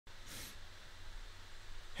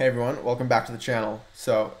Hey everyone, welcome back to the channel.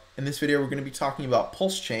 So in this video we're going to be talking about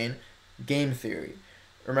PulseChain game theory.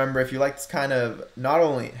 Remember, if you like this kind of not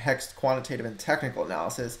only hexed quantitative and technical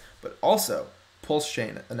analysis, but also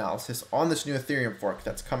PulseChain analysis on this new Ethereum fork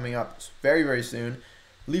that's coming up very soon,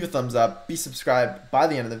 leave a thumbs up, be subscribed by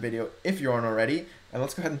the end of the video if you aren't already, and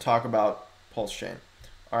let's go ahead and talk about PulseChain.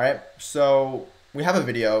 Alright, so we have a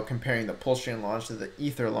video comparing the PulseChain launch to the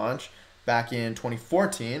Ether launch back in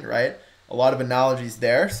 2014, right? A lot of analogies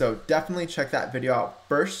there, so definitely check that video out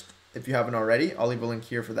first if you haven't already. I'll leave a link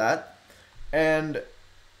here for that. And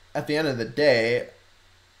at the end of the day,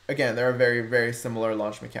 again, there are very similar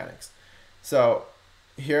launch mechanics. So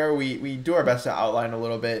here we do our best to outline a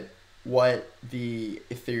little bit what the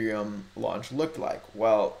Ethereum launch looked like.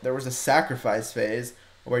 Well, there was a sacrifice phase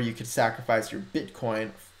where you could sacrifice your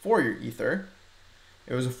Bitcoin for your Ether.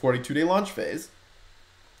 It was a 42-day launch phase.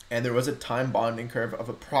 And there was a time bonding curve of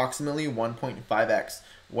approximately 1.5x,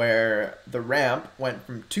 where the ramp went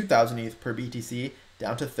from 2,000 ETH per BTC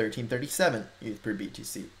down to 1337 ETH per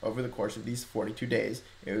BTC over the course of these 42 days.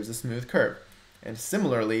 It was a smooth curve. And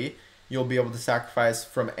similarly, you'll be able to sacrifice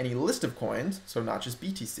from any list of coins, so not just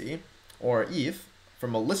BTC or ETH,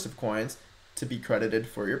 from a list of coins to be credited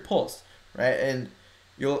for your pulse, right? And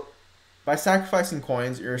by sacrificing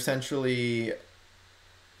coins, you're essentially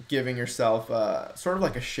giving yourself sort of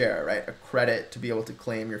like a share, right? A credit to be able to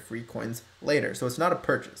claim your free coins later. So it's not a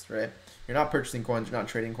purchase, right? You're not purchasing coins, you're not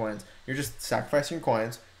trading coins. You're just sacrificing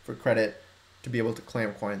coins for credit to be able to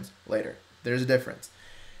claim coins later. There's a difference.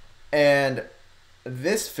 And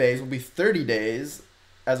this phase will be 30 days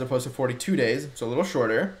as opposed to 42 days, so a little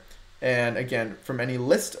shorter. And again, from any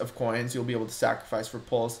list of coins you'll be able to sacrifice for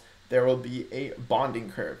Pulse, there will be a bonding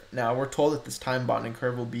curve. Now, we're told that this time bonding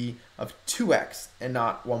curve will be of 2x and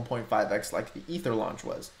not 1.5x like the Ether launch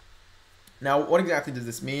was. Now, what exactly does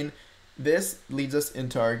this mean? This leads us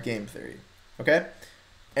into our game theory, okay?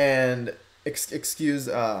 And excuse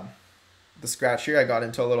the scratch here. I got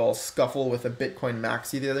into a little scuffle with a Bitcoin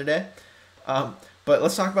maxi the other day. But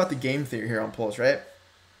let's talk about the game theory here on Pulse, right?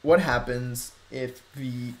 What happens if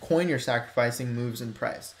the coin you're sacrificing moves in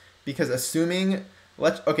price? Because assuming...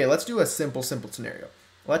 Let's do a simple scenario.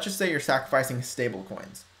 Let's just say you're sacrificing stable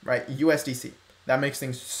coins, right? USDC. That makes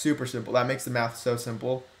things super simple. That makes the math so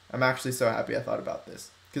simple. I'm actually so happy I thought about this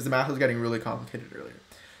because the math was getting really complicated earlier.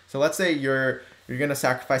 So let's say you're gonna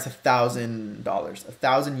sacrifice $1,000,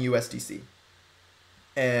 1,000 USDC.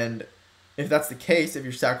 And if that's the case, if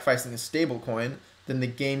you're sacrificing a stable coin, then the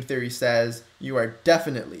game theory says you are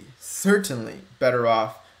definitely, certainly better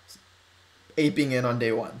off aping in on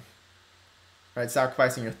day one. Right,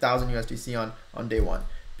 sacrificing your 1,000 USDC on day one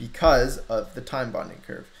because of the time bonding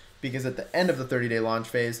curve. Because at the end of the 30-day launch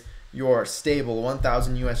phase, your stable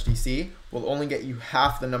 1,000 USDC will only get you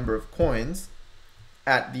half the number of coins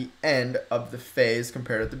at the end of the phase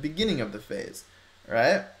compared to the beginning of the phase.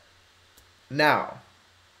 Right? Now,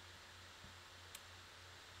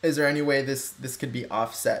 is there any way this could be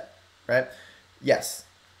offset? Right? Yes.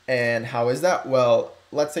 And how is that? Well,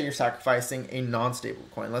 let's say you're sacrificing a non-stable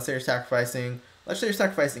coin. Let's say you're sacrificing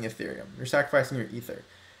Ethereum. You're sacrificing your Ether.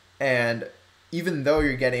 And even though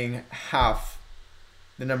you're getting half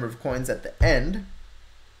the number of coins at the end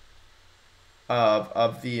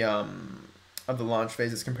of the launch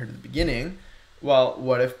phase as compared to the beginning, well,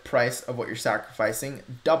 what if price of what you're sacrificing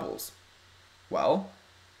doubles? Well,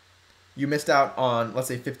 you missed out on, let's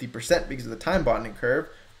say, 50% because of the time bonding curve,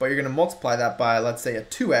 but you're going to multiply that by, let's say, a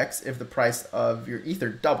 2x if the price of your Ether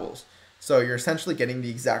doubles. So you're essentially getting the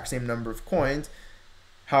exact same number of coins.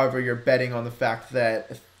 However, you're betting on the fact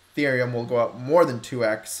that Ethereum will go up more than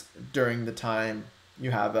 2x during the time you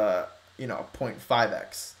have a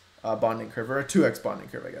 0.5x bonding curve, or a 2x bonding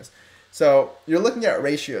curve, I guess. So you're looking at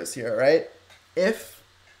ratios here, right? If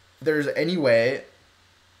there's any way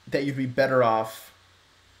that you'd be better off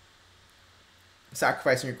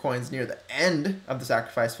sacrificing your coins near the end of the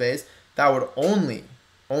sacrifice phase, that would only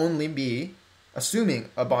be assuming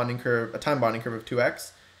a time bonding curve of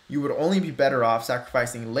 2x. You would only be better off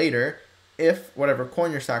sacrificing later if whatever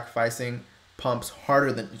coin you're sacrificing pumps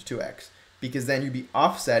harder than 2x, because then you'd be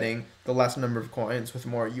offsetting the less number of coins with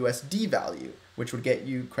more USD value, which would get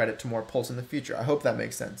you credit to more Pulse in the future. I hope that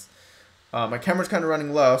makes sense. My camera's kind of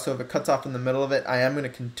running low, so if it cuts off in the middle of it, I am going to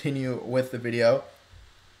continue with the video.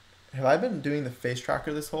 Have I been doing the face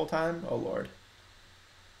tracker this whole time? Oh, Lord.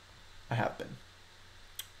 I have been.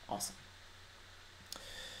 Awesome.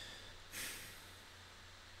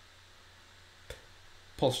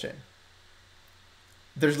 PulseChain.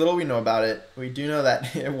 There's little we know about it. We do know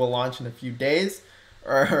that it will launch in a few days,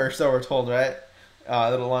 or so we're told, right?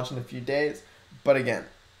 It'll launch in a few days. But again,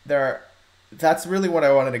 there are that's really what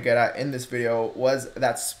I wanted to get at in this video, was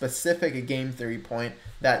that specific game theory point,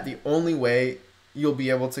 that the only way you'll be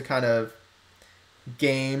able to kind of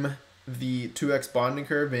game the 2x bonding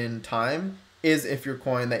curve in time is if your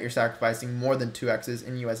coin that you're sacrificing more than 2x's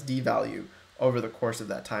in USD value over the course of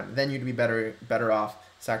that time. Then you'd be better off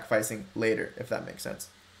sacrificing later, if that makes sense.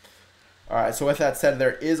 All right, so with that said,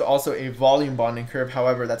 there is also a volume bonding curve.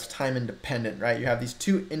 However, that's time independent, right? You have these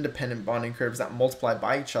two independent bonding curves that multiply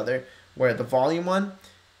by each other, where the volume one,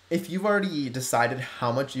 if you've already decided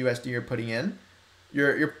how much USD you're putting in,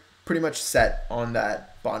 you're pretty much set on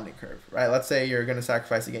that bonding curve, right? Let's say you're going to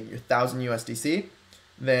sacrifice, again, your 1,000 USDC.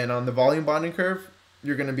 Then on the volume bonding curve,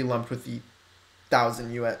 you're going to be lumped with the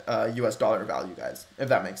 1,000 US dollar value, guys, if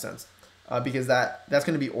that makes sense. Because that's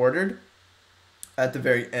going to be ordered at the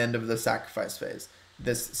very end of the sacrifice phase.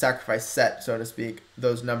 This sacrifice set, so to speak,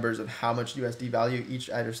 those numbers of how much USD value each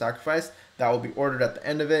either sacrifice, that will be ordered at the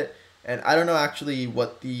end of it. And I don't know actually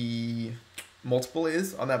what the multiple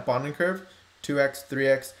is on that bonding curve, 2x,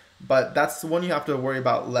 3x, but that's the one you have to worry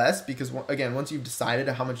about less, because again, once you've decided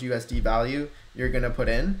how much USD value you're going to put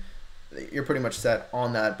in, you're pretty much set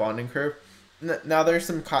on that bonding curve. Now there's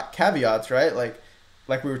some caveats, right?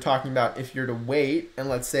 Like we were talking about, if you're to wait and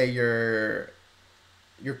let's say your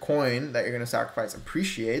coin that you're going to sacrifice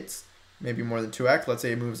appreciates maybe more than 2x, let's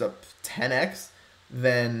say it moves up 10x,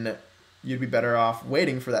 then you'd be better off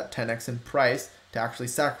waiting for that 10x in price to actually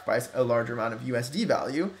sacrifice a larger amount of USD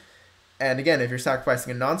value. And again, if you're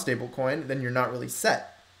sacrificing a non-stable coin, then you're not really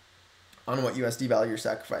set on what USD value you're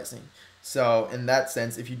sacrificing. So in that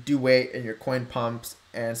sense, if you do wait and your coin pumps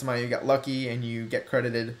and somehow you get lucky and you get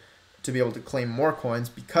credited to be able to claim more coins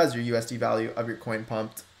because your USD value of your coin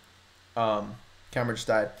pumped, camera just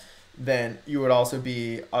died, then you would also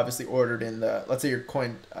be obviously ordered in the, let's say your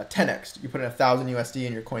coin 10x, you put in 1,000 USD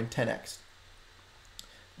and your coin 10x.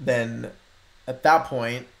 Then at that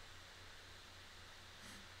point,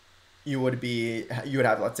 you would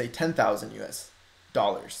have, let's say, 10,000 US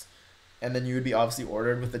dollars. And then you would be obviously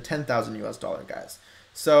ordered with the 10,000 US dollar guys.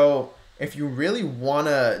 So if you really want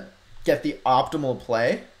to get the optimal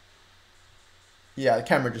play, yeah, the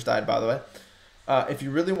camera just died, by the way. If you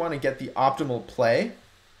really want to get the optimal play,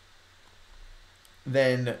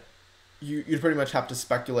 then you'd pretty much have to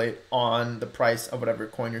speculate on the price of whatever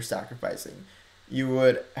coin you're sacrificing. You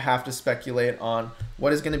would have to speculate on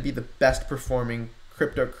what is going to be the best performing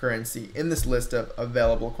cryptocurrency in this list of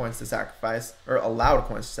available coins to sacrifice, or allowed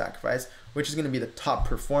coins to sacrifice, which is going to be the top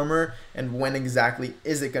performer, and when exactly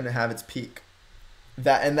is it going to have its peak.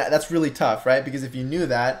 That's really tough, right? Because if you knew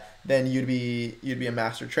that, then you'd be a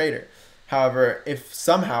master trader. However, if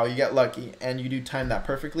somehow you get lucky and you do time that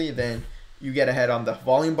perfectly, then you get ahead on the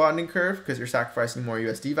volume bonding curve because you're sacrificing more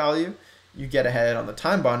USD value. You get ahead on the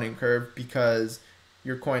time bonding curve because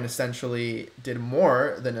your coin essentially did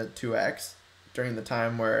more than a 2x during the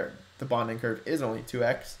time where the bonding curve is only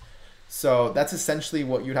 2x. So that's essentially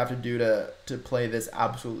what you'd have to do to play this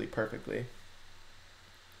absolutely perfectly.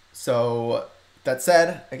 So that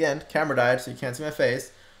said, again, camera died, so you can't see my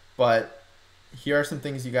face, but here are some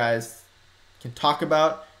things you guys can talk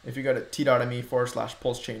about. If you go to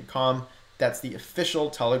t.me/PulseChain.com, that's the official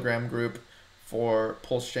Telegram group for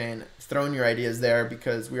PulseChain. Throw in your ideas there,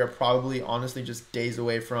 because we are probably honestly just days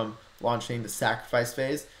away from launching the sacrifice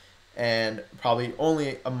phase, and probably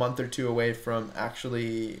only a month or two away from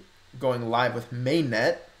actually going live with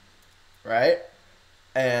mainnet, right?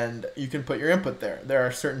 And you can put your input there. There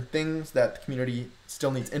are certain things that the community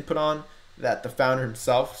still needs input on, that the founder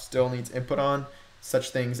himself still needs input on,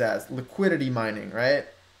 such things as liquidity mining, right?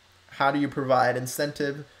 How do you provide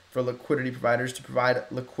incentive for liquidity providers to provide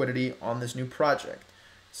liquidity on this new project?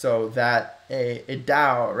 So that a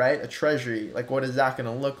DAO, right, a treasury, like what is that going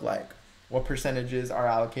to look like? What percentages are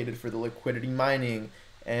allocated for the liquidity mining?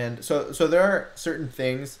 And so there are certain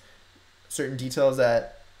things, certain details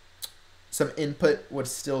that some input would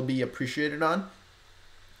still be appreciated on.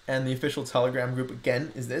 And the official Telegram group,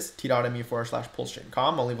 again, is this,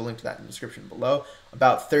 t.me/PulseChain.com. I'll leave a link to that in the description below.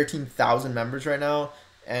 About 13,000 members right now,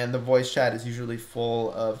 and the voice chat is usually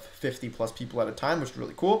full of 50 plus people at a time, which is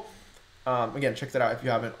really cool. Again, check that out if you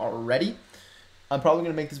haven't already. I'm probably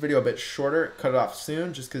going to make this video a bit shorter, cut it off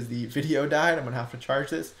soon, just because the video died. I'm going to have to charge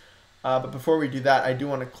this. But before we do that, I do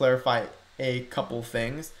want to clarify a couple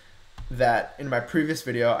things. That in my previous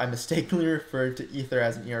video, I mistakenly referred to Ether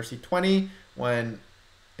as an ERC20 when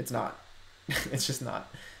it's not. It's just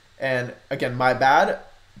not. And again, my bad.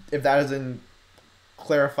 If that doesn't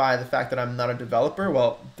clarify the fact that I'm not a developer,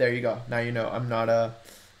 well, there you go. Now you know I'm not a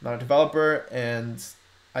developer, and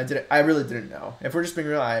I really didn't know. If we're just being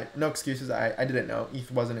real, no excuses. I didn't know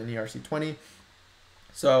ETH wasn't an ERC20.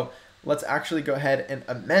 So let's actually go ahead and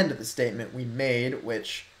amend the statement we made,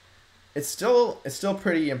 which it's still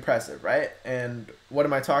pretty impressive, right? And what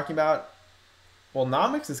am I talking about? Well,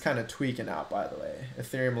 Nomics is kind of tweaking out, by the way.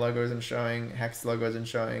 Ethereum logo isn't showing, Hex logo isn't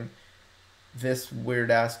showing. This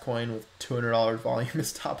weird ass coin with $200 volume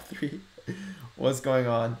is top 3. What's going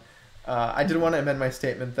on? I did want to amend my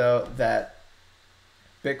statement though that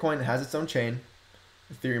Bitcoin has its own chain,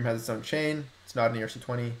 Ethereum has its own chain. It's not an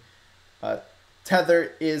ERC20.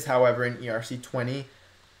 Tether is, however, an ERC20.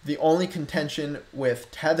 The only contention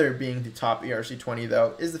with Tether being the top ERC20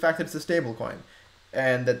 though is the fact that it's a stablecoin,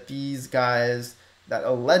 and that these guys that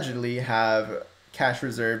allegedly have cash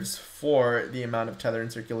reserves for the amount of Tether in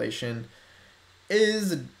circulation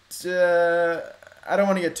is, I don't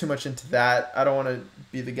want to get too much into that. I don't want to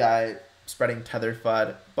be the guy spreading Tether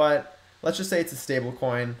FUD, but let's just say it's a stable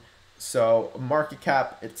coin. So market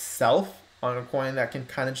cap itself on a coin that can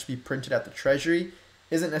kind of just be printed at the treasury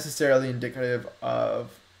isn't necessarily indicative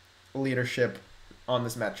of leadership on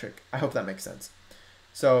this metric. I hope that makes sense.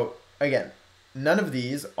 So again, none of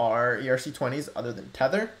these are ERC20s other than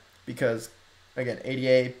Tether, because again,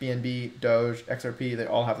 ADA, BNB, Doge, XRP, they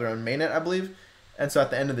all have their own mainnet, I believe. And so at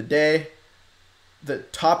the end of the day, the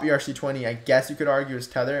top ERC20, I guess you could argue, is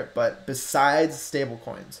Tether, but besides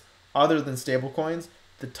stablecoins, other than stablecoins,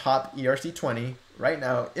 the top ERC20 right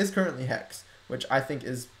now is currently Hex, which I think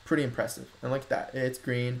is pretty impressive. And look at that, it's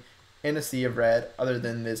green in a sea of red, other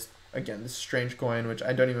than this, again, this strange coin, which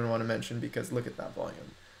I don't even want to mention because look at that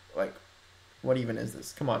volume. Like, what even is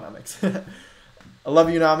this? Come on, Nomics. I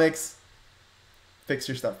love you, Nomics. Fix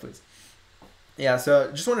your stuff, please. Yeah,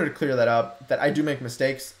 so just wanted to clear that up, that I do make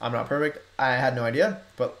mistakes. I'm not perfect. I had no idea,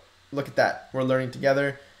 but look at that. We're learning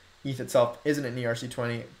together. ETH itself isn't an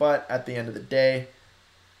ERC20, but at the end of the day,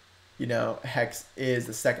 you know, Hex is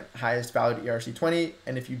the second highest valued ERC20,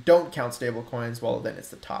 and if you don't count stable coins, well, then it's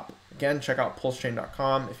the top. Again, check out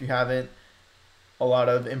PulseChain.com if you haven't. A lot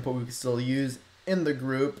of input we can still use in the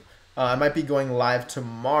group. I might be going live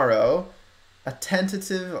tomorrow, a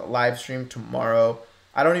tentative live stream tomorrow.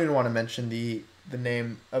 I don't even want to mention the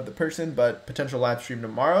name of the person, but potential live stream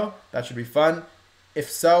tomorrow. That should be fun. If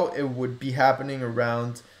so, it would be happening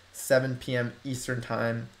around 7 p.m. Eastern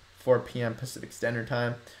time, 4 p.m. Pacific Standard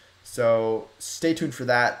Time. So stay tuned for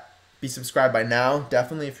that. Be subscribed by now.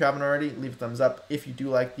 Definitely, if you haven't already, leave a thumbs up if you do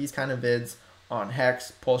like these kind of vids on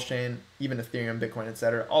Hex, PulseChain, even Ethereum, Bitcoin,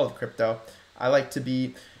 etc. All of crypto. I like to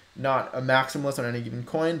be not a maximalist on any given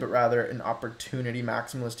coin, but rather an opportunity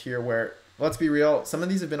maximalist here, where, let's be real, some of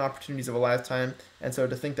these have been opportunities of a lifetime, and so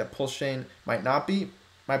to think that PulseChain might be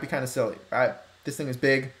kind of silly, right? This thing is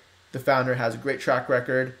big. The founder has a great track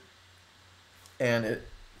record and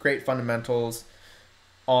great fundamentals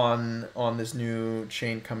on this new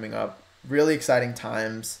chain coming up. Really exciting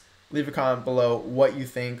times. Leave a comment below what you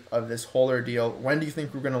think of this whole ordeal. When do you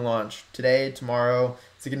think we're going to launch? Today, tomorrow?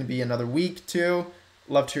 Is it going to be another week too?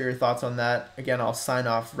 Love to hear your thoughts on that. Again, I'll sign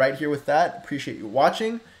off right here with that. Appreciate you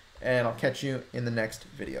watching, and I'll catch you in the next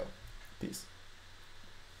video. Peace.